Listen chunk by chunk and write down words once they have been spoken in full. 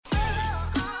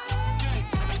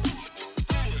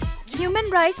Human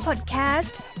Rights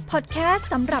Podcast Podcast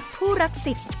สำหรับผู้รัก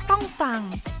สิทธิ์ต้องฟังส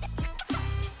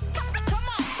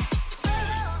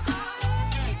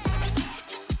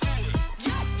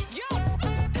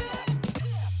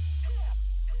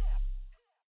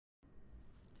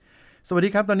วัสดี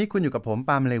ครับตอนนี้คุณอยู่กับผม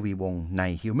ปาล์มเลวีวงศ์ใน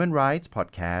Human Rights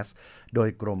Podcast โดย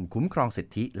กรมคุ้มครองสิท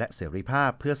ธิและเสรีภาพ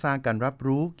เพื่อสร้างการรับ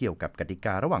รู้เกี่ยวกับกติก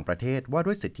าระหว่างประเทศว่า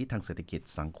ด้วยสิทธิทางเศรษฐกิจ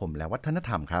สังคมและวัฒนธ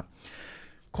รรมครับ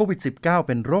โควิด -19 เ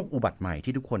ป็นโรคอุบัติใหม่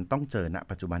ที่ทุกคนต้องเจอณ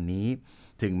ปัจจุบันนี้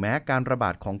ถึงแม้การระบา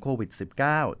ดของโควิด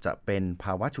 -19 จะเป็นภ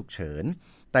าวะฉุกเฉิน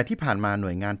แต่ที่ผ่านมาหน่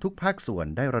วยงานทุกภาคส่วน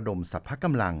ได้ระดมสรรพก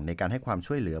ำลังในการให้ความ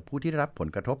ช่วยเหลือผู้ที่ได้รับผล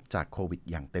กระทบจากโควิด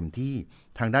อย่างเต็มที่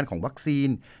ทางด้านของวัคซีน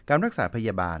การรักษาพย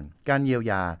าบาลการเยียว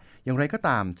ยาอย่างไรก็ต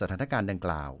ามสถานการณ์ดังก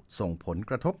ล่าวส่งผล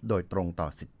กระทบโดยตรงต่อ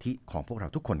สิทธิของพวกเรา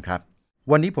ทุกคนครับ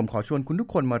วันนี้ผมขอชวนคุณทุก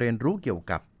คนมาเรียนรู้เกี่ยว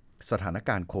กับสถานก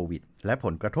ารณ์โควิดและผ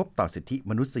ลกระทบต่อสิทธิ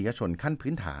มนุษยชนขั้น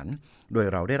พื้นฐานโดย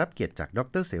เราได้รับเกียรติจากด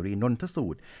ร.เสรีนนทสู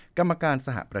ตรกรรมการส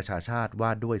หประชาชาติว่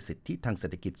าด้วยสิทธิทางเศร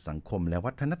ษฐกิจสังคมและ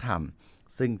วัฒนธรรม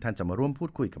ซึ่งท่านจะมาร่วมพู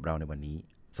ดคุยกับเราในวันนี้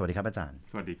สวัสดีครับอาจารย์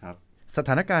สวัสดีครับสถ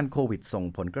านการณ์โควิดส่ง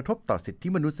ผลกระทบต่อสิทธิ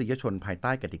มนุษยชนภายใ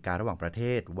ต้กติการะหว่างประเท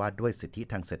ศว่าด้วยสิทธิ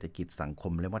ทางเศรษฐกิจสังค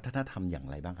มและวัฒนธรรมอย่าง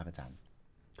ไรบ้างครับอาจารย์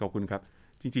ขอบคุณครับ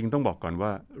จริงๆต้องบอกก่อนว่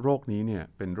าโรคนี้เนี่ย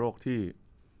เป็นโรคที่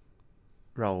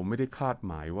เราไม่ได้คาด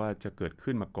หมายว่าจะเกิด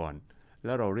ขึ้นมาก่อนแล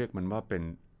ะเราเรียกมันว่าเป็น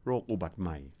โรคอุบัติให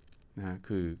ม่นะฮะ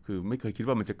คือไม่เคยคิด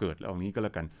ว่ามันจะเกิดเอางี้ก็แ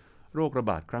ล้วกันโรคระ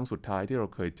บาดครั้งสุดท้ายที่เรา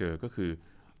เคยเจอก็คือ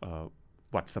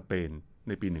หวัดสเปนใ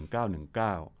นปี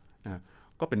1919นะ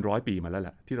ก็เป็น100 ปีมาแล้วแห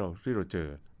ละที่เราเจอ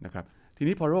นะครับที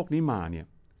นี้พอโรคนี้มาเนี่ย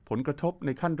ผลกระทบใน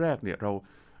ขั้นแรกเนี่ยเ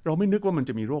ราไม่นึกว่ามัน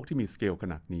จะมีโรคที่มีสเกลข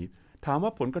นาดนี้ถามว่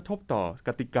าผลกระทบต่อก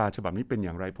ติกาฉบับนี้เป็นอ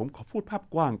ย่างไรผมขอพูดภาพ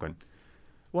กว้างก่อน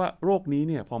ว่าโรคนี้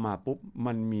เนี่ยพอมาปุ๊บ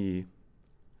มัน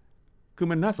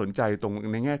น่าสนใจตรง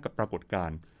ในแง่กับปรากฏการ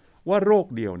ณ์ว่าโรค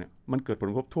เดียวเนี่ยมันเกิดผล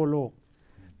กระทบทั่วโลก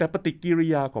แต่ปฏิกิริ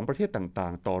ยาของประเทศต่า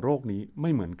งๆต่อโรคนี้ไ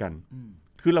ม่เหมือนกัน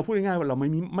คือเราพูดง่ายๆว่าเราไ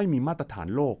ม่มีมาตรฐาน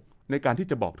โลกในการที่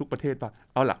จะบอกทุกประเทศว่า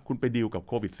เอาล่ะคุณไปดีลกับ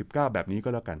โควิด -19 แบบนี้ก็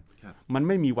แล้วกันมันไ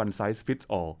ม่มี one size fits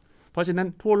all เพราะฉะนั้น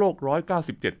ทั่วโลก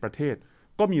197ประเทศ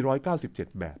ก็มี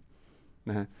197แบบ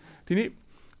นะฮะทีนี้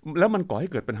แล้วมันก่อให้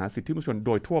เกิดปัญหาสิทธิมนุษยชนโ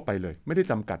ดยทั่วไปเลยไม่ได้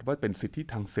จำกัดว่าเป็นสิทธิ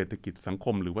ทางเศรษฐกิจสังค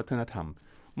มหรือวัฒนธรรม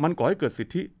มันก่อให้เกิดสิท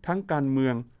ธิทั้งการเมื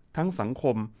องทั้งสังค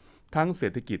มทั้งเศร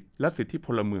ษฐกิจและสิทธิพ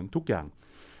ลเมืองทุกอย่าง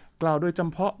กล่าวโดยจ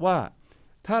ำเพาะว่า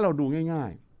ถ้าเราดูง่า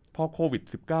ยๆพอโควิด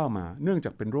 -19 มาเนื่องจ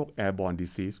ากเป็นโรค airborne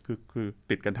disease คือ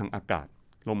ติดกันทางอากาศ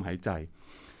ลมหายใจ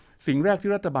สิ่งแรก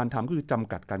ที่รัฐบาลทำคือจ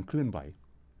ำกัดการเคลื่อนไหว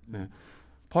นะ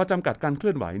พอจำกัดการเค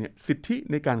ลื่อนไหวเนี่ยสิทธิ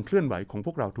ในการเคลื่อนไหวของพ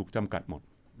วกเราถูกจำกัดหมด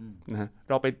นะ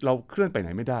เราเคลื่อนไปไหน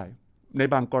ไม่ได้ใน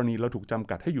บางกรณีเราถูกจำ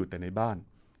กัดให้อยู่แต่ในบ้าน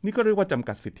นี่ก็เรียกว่าจำ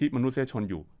กัดสิทธิมนุษยชน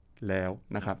อยู่แล้ว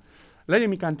นะครับและยั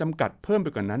งมีการจำกัดเพิ่มไป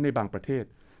กว่านั้นในบางประเทศ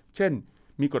เช่น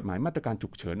มีกฎหมายมาตรการฉุ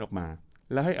กเฉินออกมา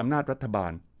และให้อำนาจรัฐบา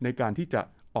ลในการที่จะ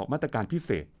ออกมาตรการพิเศ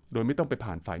ษโดยไม่ต้องไป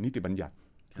ผ่านฝ่ายนิติบัญญัติ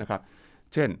นะครับ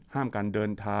เช่นห้ามการเดิ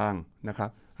นทางนะครับ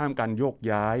ห้ามการโยก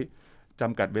ย้ายจ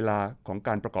ำกัดเวลาของก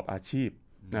ารประกอบอาชีพ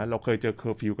นะเราเคยเจอเคอ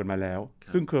ร์ฟิวกันมาแล้ว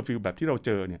ซึ่งเคอร์ฟิวแบบที่เราเ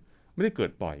จอเนี่ยไม่ได้เกิ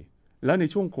ดบ่อยแล้วใน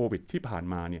ช่วงโควิดที่ผ่าน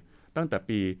มาเนี่ยตั้งแต่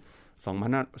ปี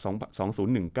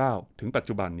2019ถึงปัจ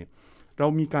จุบันเนี่ยเรา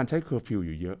มีการใช้เคอร์ฟิวอ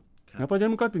ยู่เยอะนะเพราะฉะนั้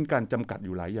นมันก็เป็นการจำกัดอ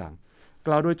ยู่หลายอย่างก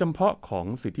ล่าวโดยเฉพาะของ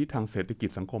สิทธิทางเศรษฐกิจ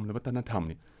สังคมและวัฒนธรรม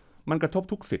เนี่ยมันกระทบ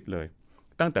ทุกสิทธิ์เลย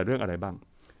ตั้งแต่เรื่องอะไรบ้าง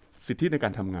สิทธิในกา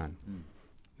รทำงาน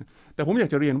แต่ผมอยาก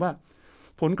จะเรียนว่า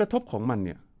ผลกระทบของมันเ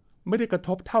นี่ยไม่ได้กระท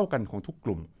บเท่ากันของทุกก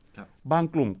ลุ่มบาง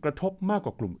กลุ่มกระทบมากก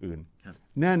ว่ากลุ่มอื่น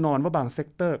แน่นอนว่าบางเซก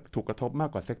เตอร์ถูกกระทบมาก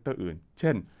กว่าเซกเตอร์อื่นเ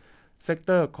ช่นเซกเ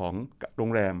ตอร์ของโร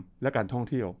งแรมและการท่อง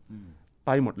เที่ยวไป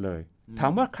หมดเลยถา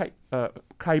มว่า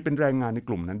ใครเป็นแรงงานในก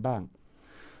ลุ่มนั้นบ้าง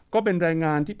ก็เป็นแรงง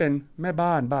านที่เป็นแม่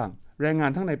บ้านบ้างแรงงา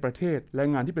นทั้งในประเทศแรง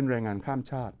งานที่เป็นแรงงานข้าม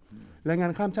ชาติแรงงา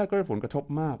นข้ามชาติก็ได้ผลกระทบ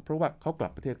มากเพราะว่าเขากลั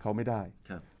บประเทศเขาไม่ได้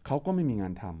เขาก็ไม่มีงา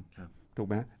นทำถูก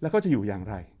ไหมแล้วเขาจะอยู่อย่าง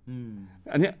ไร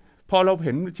อันเนี้ยพอเราเ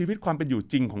ห็นชีวิตความเป็นอยู่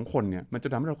จริงของคนเนี่ยมันจะ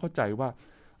ทำให้เราเข้าใจว่า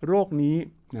โรคนี้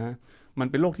นะมัน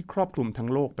เป็นโรคที่ครอบคลุมทั้ง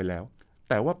โลกไปแล้ว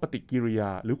แต่ว่าปฏิกิริยา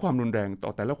หรือความรุนแรงต่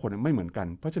อแต่ละคนไม่เหมือนกัน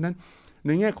เพราะฉะนั้นใ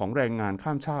นแง่ของแรงงานข้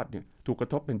ามชาติเนี่ยถูกกร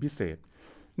ะทบเป็นพิเศษ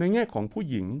ในแง่ของผู้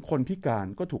หญิงคนพิการ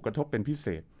ก็ถูกกระทบเป็นพิเศ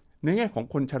ษในแง่ของ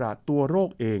คนชราตัวโรค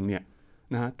เองเนี่ย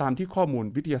นะตามที่ข้อมูล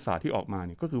วิทยาศาสตร์ที่ออกมาเ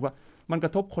นี่ยก็คือว่ามันกร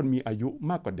ะทบคนมีอายุ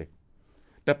มากกว่าเด็ก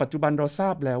แต่ปัจจุบันเราทรา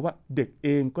บแล้วว่าเด็กเอ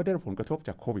งก็ได้รับผลกระทบจ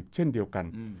ากโควิดเช่นเดียวกัน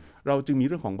เราจึงมีเ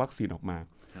รื่องของวัคซีนออกมา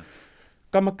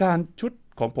กรรมการชุด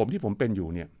ของผมที่ผมเป็นอยู่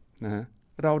เนี่ยนะฮะ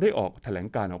เราได้ออกแถลง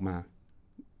การออกมา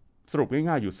สรุป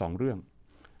ง่ายๆอยู่2เรื่อ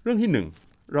งที่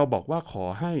1เราบอกว่าขอ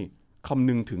ให้คำ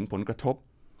นึงถึงผลกระทบ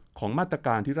ของมาตรก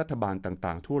ารที่รัฐบาล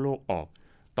ต่างๆทั่วโลกออก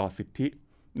ต่อสิทธิ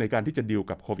ในการที่จะดีล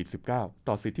กับโควิด -19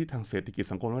 ต่อสิทธิทางเศรษฐกิจ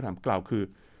สังคมและวัฒนธรรมกล่าวคือ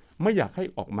ไม่อยากให้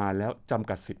ออกมาแล้วจำ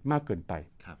กัดสิทธิ์มากเกินไป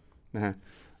นะฮะ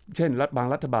เช่นบาง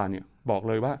รัฐบาลเนี่ยบอก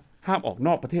เลยว่าห้ามออกน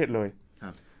อกประเทศเลย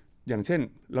อย่างเช่น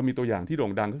เรามีตัวอย่างที่โด่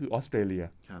งดังก็คือออสเตรเลีย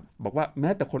บอกว่าแม้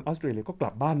แต่คนออสเตรเลียก็กลั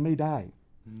บบ้านไม่ได้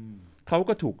เขา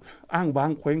ก็ถูกอ้างว้า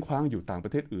งเคว้งคว้างอยู่ต่างปร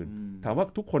ะเทศอื่นถามว่า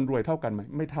ทุกคนรวยเท่ากันไหม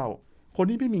ไม่เท่าคน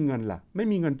ที่ไม่มีเงินล่ะไม่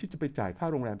มีเงินที่จะไปจ่ายค่า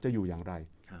โรงแรมจะอยู่อย่างไร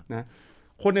นะ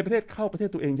คนในประเทศเข้าประเทศ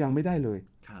ตัวเองยังไม่ได้เลย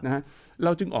นะฮะเร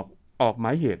าจึงออกหม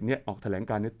ายเหตุเนี่ยออกแถลง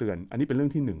การณ์เนี่ยเตือนอันนี้เป็นเรื่อ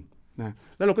งที่1นะ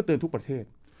แล้วเราก็เตือนทุกประเทศ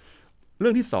เรื่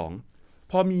องที่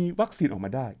2พอมีวัคซีนออกมา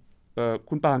ได้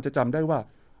คุณปาล์มจะจำได้ว่า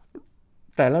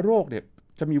แต่ละโรคเนี่ย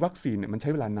จะมีวัคซีนเนี่ยมันใช้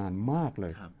เวลานานมากเล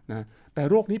ยนะแต่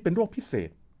โรคนี้เป็นโรคพิเศษ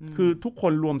คือทุกค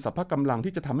นรวมสรรพกำลัง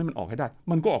ที่จะทำให้มันออกให้ได้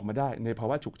มันก็ออกมาได้ในภา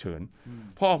วะฉุกเฉิน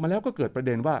พอออกมาแล้วก็เกิดประเ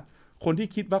ด็นว่าคนที่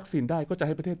คิดวัคซีนได้ก็จะใ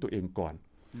ห้ประเทศตัวเองก่อน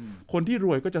คนที่ร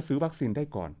วยก็จะซื้อวัคซีนได้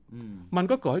ก่อนมัน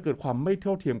ก็ก่อให้เกิดความไม่เ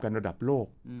ท่าเทียมกันระดับโลก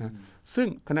นะซึ่ง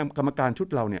คณะกรรมการชุด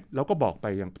เราเนี่ยเราก็บอกไป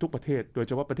อย่างทุกประเทศโดยเ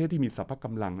ฉพาะประเทศที่มีสรรพก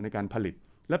ำลังในการผลิต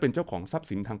และเป็นเจ้าของทรัพย์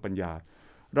สินทางปัญญา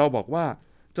เราบอกว่า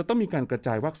จะต้องมีการกระจ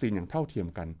ายวัคซีนอย่างเท่าเทียม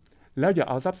กันแล้วอย่า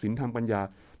เอาทรัพย์สินทางปัญญา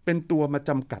เป็นตัวมา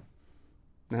จำกัด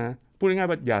นะพูดง่าย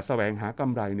ๆว่าอย่าแสวงหาก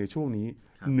ำไรในช่วงนี้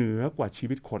เหนือกว่าชี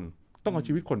วิตคนต้องเอา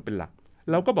ชีวิตคนเป็นหลัก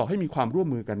เราก็บอกให้มีความร่วม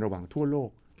มือกันระหว่างทั่วโลก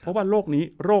เพราะว่าโรค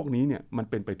นี้เนี่ยมัน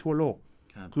เป็นไปทั่วโลก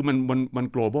คือมัน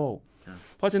global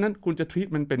เพราะฉะนั้นคุณจะ treat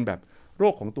มันเป็นแบบโร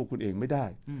คของตัวคุณเองไม่ได้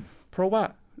เพราะว่า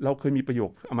เราเคยมีประโยค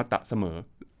อมตะเสมอ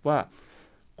ว่า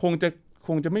ค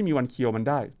งจะไม่มีวันเคียวมัน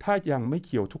ได้ถ้ายังไม่เ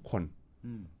คียวทุกคน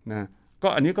นะก็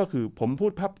อันนี้ก็คือผมพู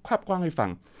ดภาพกว้างให้ฟัง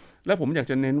และผมอยาก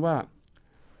จะเน้นว่า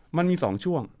มันมี2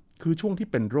ช่วงคือช่วงที่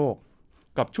เป็นโรค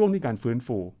กับช่วงที่การฟื้น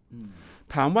ฟู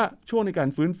ถามว่าช่วงในการ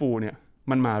ฟื้นฟูเนี่ย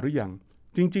มันมาหรือยัง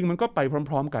จริงๆมันก็ไป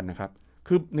พร้อมๆกันนะครับ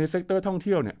คือในเซกเตอร์ท่องเ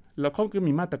ที่ยวเนี่ยแล้วเขาก็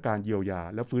มีมาตรการเยียวยา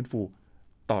และฟื้นฟู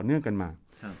ต่อเนื่องกันมา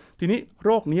ทีนี้โ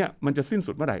รคนี้มันจะสิ้น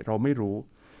สุดเมื่อไหร่เราไม่รู้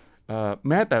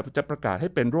แม้แต่จะประกาศให้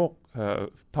เป็นโรค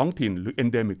ท้องถิ่นหรือ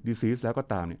endemic disease แล้วก็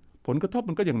ตามเนี่ยผลกระทบ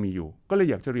มันก็ยังมีอยู่ก็เลย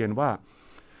อยากจะเรียนว่า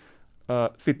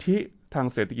สิทธิทาง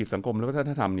เศรษฐกิจสังคมและวัฒ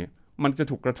นธรรมเนี่ยมันจะ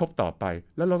ถูกกระทบต่อไป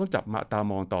แล้วเราต้องจับมาตา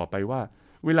มองต่อไปว่า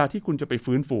เวลาที่คุณจะไป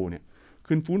ฟื้นฟูเนี่ย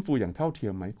คุณฟื้นฟูอย่างเท่าเทีย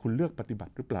มไหมคุณเลือกปฏิบั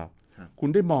ติหรือเปล่าคุณ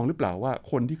ได้มองหรือเปล่าว่า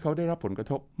คนที่เขาได้รับผลกระ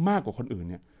ทบมากกว่าคนอื่น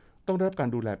เนี่ยต้องได้รับการ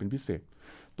ดูแลเป็นพิเศษ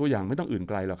ตัวอย่างไม่ต้องอื่น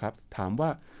ไกลหรอกครับถามว่า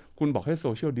คุณบอกให้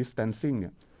social distancing เนี่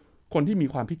ยคนที่มี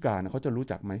ความพิการเขาจะรู้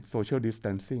จักไหม social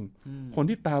distancing คน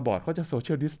ที่ตาบอดเขาจะ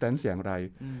social distance อย่างไร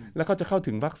และเขาจะเข้า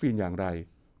ถึงวัคซีนอย่างไร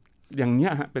อย่างเนี้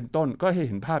ยฮะเป็นต้นก็ให้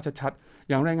เห็นภาพชัดๆ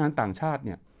อย่างแรงงานต่างชาติเ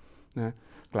นี่ยนะ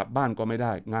กลับบ้านก็ไม่ไ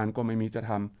ด้งานก็ไม่มีจะ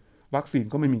ทำวัคซีน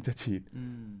ก็ไม่มีจะฉีด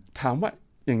ถามว่า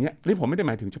อย่างเงี้ยนี่ผมไม่ได้ห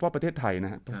มายถึงเฉพาะประเทศไทยน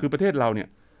ะคือประเทศเราเนี่ย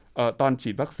ตอนฉี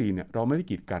ดวัคซีนเนี่ยเราไม่ได้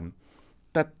กีดกัน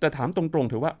แต่ถามตรงๆ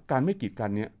เถอะว่าการไม่กีดกัน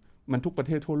เนี่ยมันทุกประเ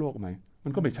ทศทั่วโลกไหมมั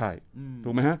นก็ไม่ใช่ถู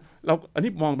กไหมฮะเราอัน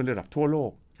นี้มองเป็นระดับทั่วโล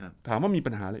กถามว่ามี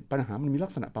ปัญหาอะไรปัญหามันมีลั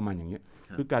กษณะประมาณอย่างเงี้ย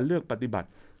คือการเลือกปฏิบัติ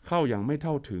เข้าอย่างไม่เ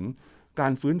ท่าถึงกา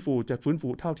รฟื้นฟูจะฟื้นฟู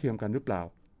เท่าเทียมกันหรือเปล่า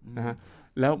นะฮะ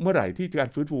แล้วเมื่อไหร่ที่การ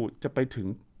ฟื้นฟูจะไปถึง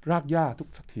รากหญ้าทุก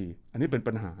สักทีอันนี้เป็น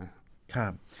ปัญหาครั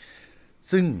บ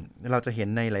ซึ่งเราจะเห็น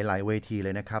ในหลายๆเวทีเล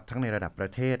ยนะครับทั้งในระดับปร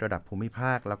ะเทศระดับภูมิภ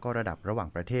าคแล้วก็ระดับระหว่าง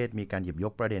ประเทศมีการหยิบย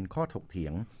กประเด็นข้อถกเถีย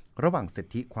งระหว่างสิท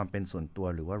ธิความเป็นส่วนตัว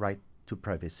หรือว่า right to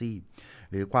privacy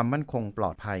หรือความมั่นคงปล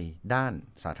อดภัยด้าน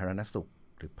สาธารณสุข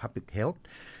หรือ public health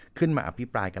ขึ้นมาอภิ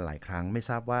ปรายกันหลายครั้งไม่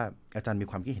ทราบว่าอาจารย์มี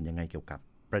ความคิดเห็นยังไงเกี่ยวกับ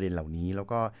ประเด็นเหล่านี้แล้ว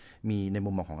ก็มีในมุ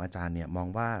มมองของอาจารย์เนี่ยมอง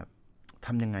ว่าท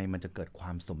ำยังไงมันจะเกิดคว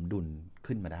ามสมดุล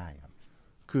ขึ้นมาได้ครับ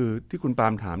คือที่คุณปา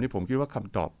ล์มถามนี่ผมคิดว่าค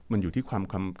ำตอบมันอยู่ที่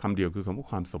คำเดียวคือคำว่า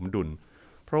ความสมดุล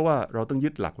เพราะว่าเราต้องยึ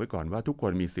ดหลักไว้ก่อนว่าทุกค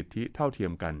นมีสิทธิเท่าเทีย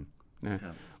มกันนะ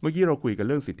เมื่อกี้เราคุยกันเ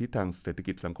รื่องสิทธิทางเศรษฐ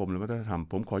กิจสังคมและวัฒนธรรม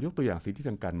ผมขอยกตัวอย่างสิทธิท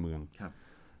างการเมือง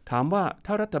ถามว่า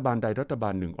ถ้ารัฐบาลใดรัฐบา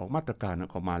ลหนึ่งออกมาตรการ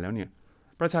ออกมาแล้วเนี่ย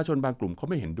ประชาชนบางกลุ่มเขา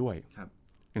ไม่เห็นด้วย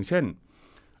อย่างเช่น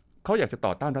เขาอยากจะต่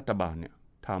อต้านรัฐบาลเนี่ย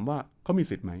ถามว่าเขามี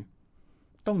สิทธิ์ไหม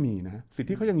ต้องมีนะสิท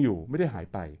ธิเขายังอยู่ไม่ได้หาย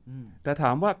ไปแต่ถ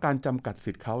ามว่าการจำกัด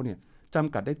สิทธิเขาเนี่ยจ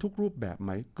ำกัดได้ทุกรูปแบบไห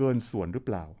มเกินส่วนหรือเป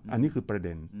ล่าอันนี้คือประเ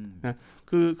ด็นนะ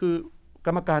คือก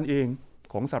รรมการเอง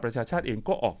ของสหประชาชาติเอง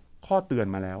ก็ออกข้อเตือน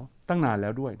มาแล้วตั้งนานแล้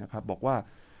วด้วยนะครับบอกว่า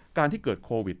การที่เกิดโ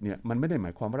ควิดเนี่ยมันไม่ได้หม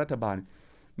ายความว่ารัฐบาล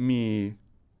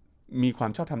มีควา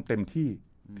มชอบธรรมเต็มที่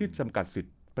จำกัดสิท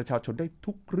ธิประชาชนได้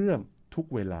ทุกเรื่องทุก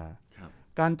เวลา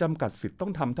การจำกัดสิทธิต้อ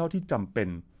งทำเท่าที่จำเป็น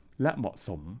และเหมาะส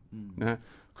มนะ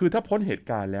คือถ้าพ้นเหตุ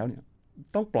การณ์แล้วเนี่ย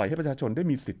ต้องปล่อยให้ประชาชนได้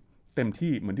มีสิทธิเต็ม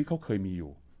ที่เหมือนที่เขาเคยมีอ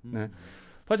ยู่นะ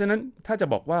เพราะฉะนั้นถ้าจะ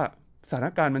บอกว่าสถาน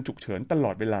การณ์มันฉุกเฉินตล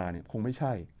อดเวลาเนี่ยคงไม่ใ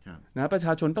ช่นะประช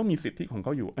าชนต้องมีสิทธิของเข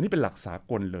าอยู่อันนี้เป็นหลักสา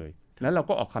กลเลยแล้วเรา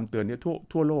ก็ออกคำเตือนเนี่ย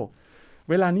ทั่วโลก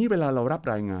เวลาเรารับ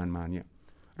รายงานมาเนี่ย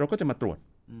เราก็จะมาตรวจ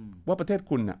ว่าประเทศ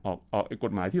คุณออกก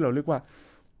ฎหมายที่เราเรียกว่า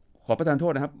ขอประทานโท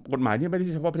ษนะครับกฎหมายนี่ไม่ได้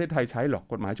เฉพาะประเทศไทยใช้หรอก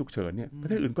กฎหมายฉุกเฉินเนี่ยประ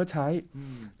เทศอื่นก็ใช้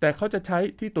แต่เขาจะใช้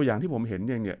ที่ตัวอย่างที่ผมเห็นเ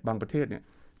นี่ยบางประเทศเนี่ย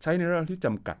ใช้ในระดับที่จ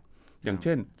ำกัดอย่างเ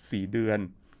ช่น4 เดือน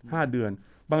5 เดือน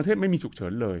บางประเทศไม่มีฉุกเฉิ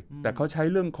นเลยแต่เขาใช้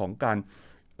เรื่องของการ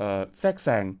แทรกแซ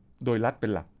งโดยรัฐเป็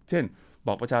นหลักเช่นบ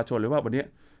อกประชาชนเลยว่าวันนี้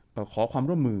ขอความ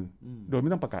ร่วมมือโดยไ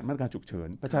ม่ต้องประกาศมาตรการฉุกเฉิน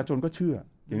ประชาชนก็เชื่อ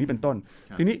อย่างนี้เป็นต้น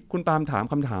ทีนี้คุณปาล์มถาม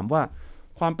คำถามว่า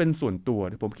ความเป็นส่วนตัว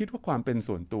ผมคิดว่าความเป็น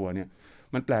ส่วนตัวเนี่ย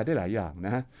มันแปลได้หลายอย่างน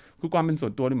ะฮะคือความเป็นส่ว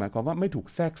นตัวนี่หมายความว่าไม่ถูก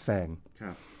แทรกแซง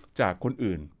จากคน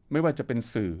อื่นไม่ว่าจะเป็น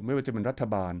สื่อไม่ว่าจะเป็นรัฐ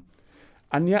บาล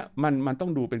อันเนี้ยมันต้อ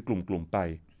งดูเป็นกลุ่มๆไป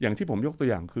อย่างที่ผมยกตัว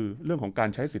อย่างคือเรื่องของการ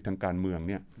ใช้สิทธิทางการเมือง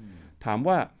เนี่ยถาม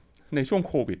ว่าในช่วง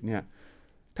โควิดเนี่ย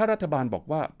ถ้ารัฐบาลบอก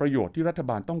ว่าประโยชน์ที่รัฐ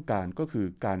บาลต้องการก็คือ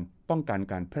การป้องกัน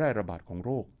การแพร่ระบาดของโ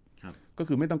รคก็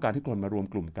คือไม่ต้องการให้คนมารวม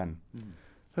กลุ่มกัน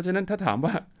เพราะฉะนั้นถ้าถาม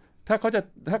ว่าถ้าเขา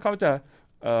จะ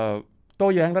โต้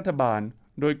แย้งรัฐบาล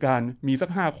โดยการมีสัก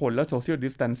5 คนแล้ว social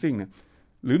distancing เนี่ย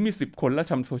หรือมี10 คนแล้ว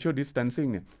ทำ social distancing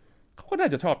เนี่ยเขาก็น่า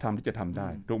จะชอบทำที่จะทำได้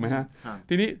ถูกไหมฮะ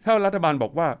ทีนี้ถ้ารัฐบาลบอ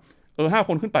กว่า5 ค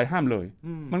นขึ้นไปห้ามเลย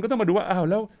มันก็ต้องมาดูว่าอ้าว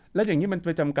แล้วอย่างนี้มันไป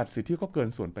จำกัดสิทธิที่เขาเกิน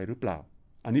ส่วนไปหรือเปล่า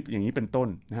อันนี้อย่างนี้เป็นต้น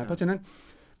นะฮะเพราะฉะนั้น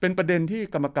เป็นประเด็นที่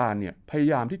กรรมการเนี่ยพย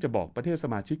ายามที่จะบอกประเทศส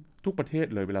มาชิกทุกประเทศ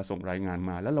เลยเวลาส่งรายงาน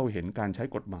มาแล้วเราเห็นการใช้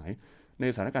กฎหมายใน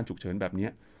สถานการณ์ฉุกเฉินแบบนี้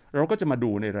เราก็จะมาดู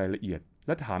ในรายละเอียดแ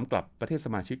ละถามกลับประเทศส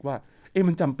มาชิกว่า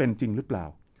มันจำเป็นจริงหรือเปล่า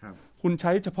คุณใ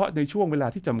ช้เฉพาะในช่วงเวลา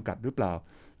ที่จำกัดหรือเปล่า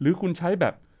หรือคุณใช้แบ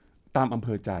บตามอำเภ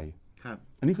อใจ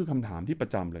อันนี้คือคำถามที่ปร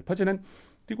ะจำเลยเพราะฉะนั้น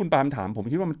ที่คุณปาล์มถามผม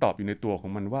คิดว่ามันตอบอยู่ในตัวขอ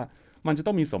งมันว่ามันจะ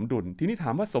ต้องมีสมดุลทีนี้ถ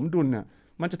ามว่าสมดุลน่ะ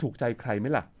มันจะถูกใจใครไหม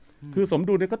ล่ะคือสม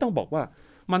ดุลเนี่ยก็ต้องบอกว่า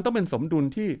มันต้องเป็นสมดุล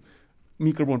ที่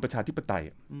มีกระบวนประชาธิปไตย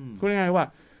พูดง่ายๆว่า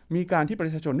มีการที่ปร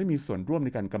ะชาชนได้มีส่วนร่วมใน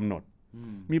การกำหนด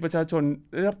มีประชาชน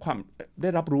ได้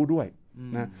รับรู้ด้วย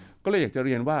นะก็เลยอยากจะเ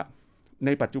รียนว่าใน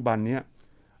ปัจจุบันนี้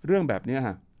เรื่องแบบนี้ฮ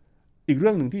ะอีกเรื่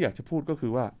องหนึ่งที่อยากจะพูดก็คื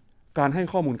อว่าการให้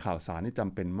ข้อมูลข่าวสารนี่จ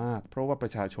ำเป็นมากเพราะว่าปร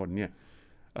ะชาชนเนี่ย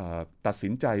ตัดสิ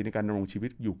นใจในการดำรงชีวิ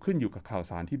ตขึ้นอยู่กับข่าว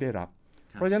สารที่ได้รับ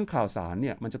เพราะฉะนั้นข่าวสารเ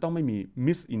นี่ยมันจะต้องไม่มี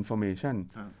misinformation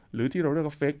หรือที่เราเรียก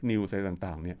ว่า fake news อะไร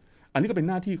ต่างๆเนี่ยอันนี้ก็เป็น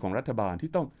หน้าที่ของรัฐบาล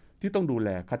ที่ต้องดูแล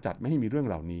ขจัดไม่ให้มีเรื่อง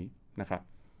เหล่านี้นะครับ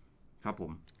ครับผ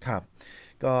มครับ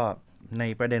ก็ใน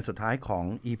ประเด็นสุดท้ายของ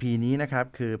EP นี้นะครับ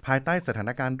คือภายใต้สถาน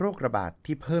การณ์โรคระบาด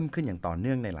ที่เพิ่มขึ้นอย่างต่อเ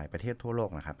นื่องในหลายประเทศทั่วโลก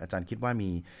นะครับอาจารย์คิดว่ามี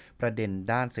ประเด็น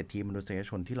ด้านสิทธิมนุษย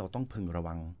ชนที่เราต้องพึงระ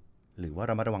วังหรือว่า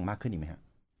ระมัดระวังมากขึ้นอีกไหมครับ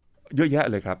เยอะแยะ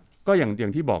เลยครับก็อย่า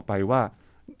งที่บอกไปว่า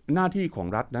หน้าที่ของ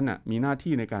รัฐนั้นมีหน้า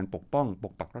ที่ในการปกป้องป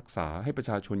กปักรักษาให้ประ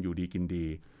ชาชนอยู่ดีกินดี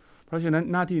เพราะฉะนั้น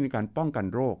หน้าที่ในการป้องกัน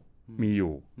โรคมีอ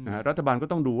ยู่นะรัฐบาลก็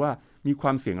ต้องดูว่ามีคว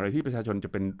ามเสี่ยงอะไรที่ประชาชนจะ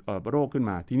เป็นโรคขึ้น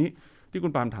มาทีนี้ที่คุ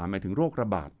ณปาล์มถามหมายถึงโรคระ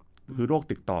บาดคือโรค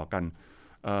ติดต่อกัน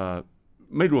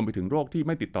ไม่รวมไปถึงโรคที่ไ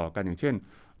ม่ติดต่อกันอย่างเช่น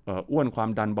อ้วนความ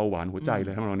ดันเบาหวานหัวใจเล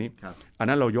ยทั้งหมดนี้อัน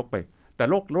นั้นเรายกไปแต่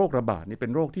โรคระบาดนี่เป็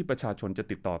นโรคที่ประชาชนจะ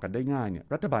ติดต่อกันได้ง่ายเนี่ย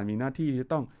รัฐบาลมีหน้าที่ที่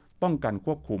ต้องป้องกันค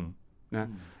วบคุมนะ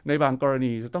ในบางกร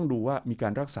ณีจะต้องดูว่ามีกา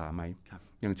รรักษาไหม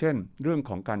อย่างเช่นเรื่อง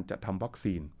ของการจัดทำวัค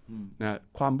ซีนนะ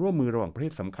ความร่วมมือระหว่างประเท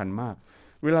ศสำคัญมาก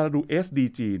เวลาดู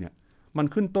SDG เนี่ยมัน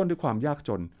ขึ้นต้นด้วยความยาก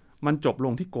จนมันจบล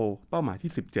งที่โกเป้าหมาย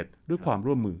ที่17ด้วยความ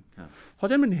ร่วมมือเพราะฉ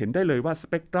ะนั้นมันเห็นได้เลยว่าส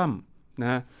เปกตรัมน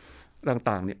ะ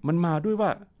ต่างๆเนี่ยมันมาด้วยว่า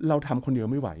เราทำคนเดียว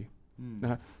ไม่ไหวน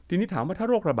ะทีนี้ถามว่าถ้า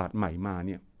โรคระบาดใหม่มาเ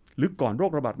นี่ยหรือก่อนโร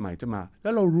คระบาดใหม่จะมาแล้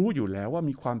วเรารู้อยู่แล้วว่า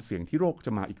มีความเสี่ยงที่โรคจ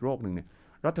ะมาอีกโรคนึงเนี่ย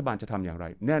รัฐบาลจะทำอย่างไร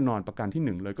แน่นอนประการที่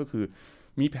1เลยก็คือ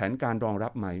มีแผนการรองรั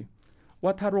บไหมว่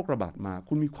าถ้าโรคระบาดมา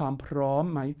คุณมีความพร้อม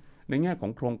ไหมในแง่ขอ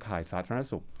งโครงข่ายสาธารณ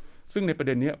สุขซึ่งในประเ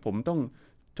ด็นนี้ผมต้อง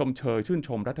ชื่นช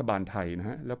มรัฐบาลไทยนะ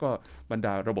ฮะแล้วก็บรรด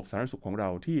าระบบสาธารณสุขของเรา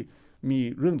ที่มี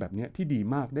เรื่องแบบนี้ที่ดี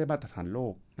มากได้มาตรฐานโล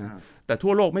กนะแต่ทั่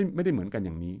วโลกไม่ได้เหมือนกันอ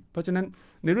ย่างนี้เพราะฉะนั้น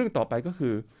ในเรื่องต่อไปก็คื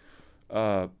อ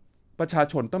ประชา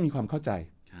ชนต้องมีความเข้าใจ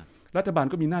รัฐบาล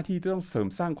ก็มีหน้าที่ที่ต้องเสริม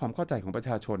สร้างความเข้าใจของประช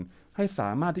าชนให้สา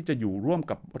มารถที่จะอยู่ร่วม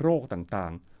กับโรคต่า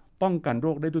งๆป้องกันโร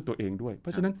คได้ด้วยตัวเองด้วยเพร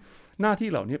าะฉะนั้นหน้าที่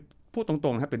เหล่านี้พูดตร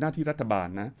งๆนะครับเป็นหน้าที่รัฐบาล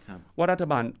นะว่ารัฐ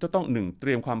บาลจะต้อง1เต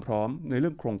รียมความพร้อมในเรื่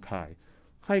องโครงข่าย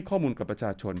ให้ข้อมูลกับประช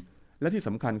าชนและที่ส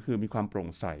ำคัญคือมีความโปร่ง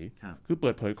ใสคือเปิ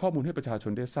ดเผยข้อมูลให้ประชาช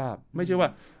นได้ทราบไม่ใช่ว่า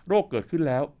โรคเกิดขึ้น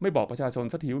แล้วไม่บอกประชาชน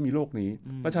สักทีว่ามีโรคนี้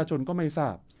ประชาชนก็ไม่ทรา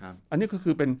บอันนี้ก็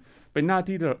คือเป็นหน้า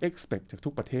ที่ที่เรา expect จากทุ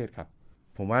กประเทศครับ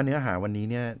ผมว่าเนื้อหาวันนี้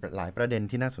เนี่ยหลายประเด็น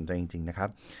ที่น่าสนใจจริงๆนะครับ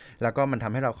แล้วก็มันท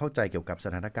ำให้เราเข้าใจเกี่ยวกับส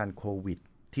ถานการณ์โควิด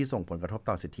ที่ส่งผลกระทบ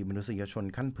ต่อสิทธิมนุษยชน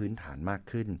ขั้นพื้นฐานมาก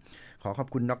ขึ้นขอขอบ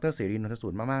คุณดร.เสรี นนทสู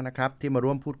ตรมากๆนะครับที่มา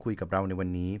ร่วมพูดคุยกับเราในวัน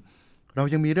นี้เรา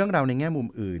ยังมีเรื่องราวในแง่มุม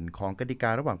อื่นของกติกา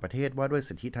ระหว่างประเทศว่าด้วย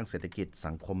สิทธิทางเศรษฐกิจ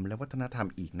สังคมและวัฒนธรรม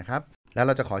อีกนะครับและเ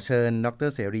ราจะขอเชิญดร.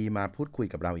เสรีมาพูดคุย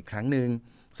กับเราอีกครั้งนึง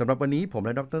สำหรับวันนี้ผมแ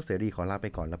ละดร.เสรีขอลาไป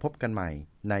ก่อนและพบกันใหม่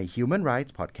ใน Human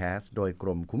Rights Podcast โดยกร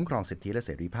มคุ้มครองสิทธิและเส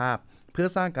รีภาพเพื่อ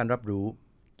สร้างการรับรู้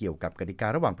เกี่ยวกับกติกา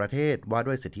ระหว่างประเทศว่า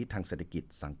ด้วยสิทธิทางเศรษฐกิจ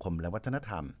สังคมและวัฒน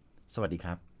ธรรมสวัสดีค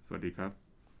รับสวัสดีครับ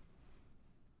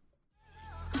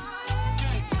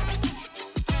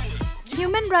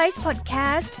Human Rights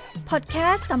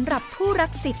Podcast สำหรับผู้รั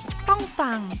กสิทธิ์ต้อง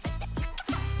ฟัง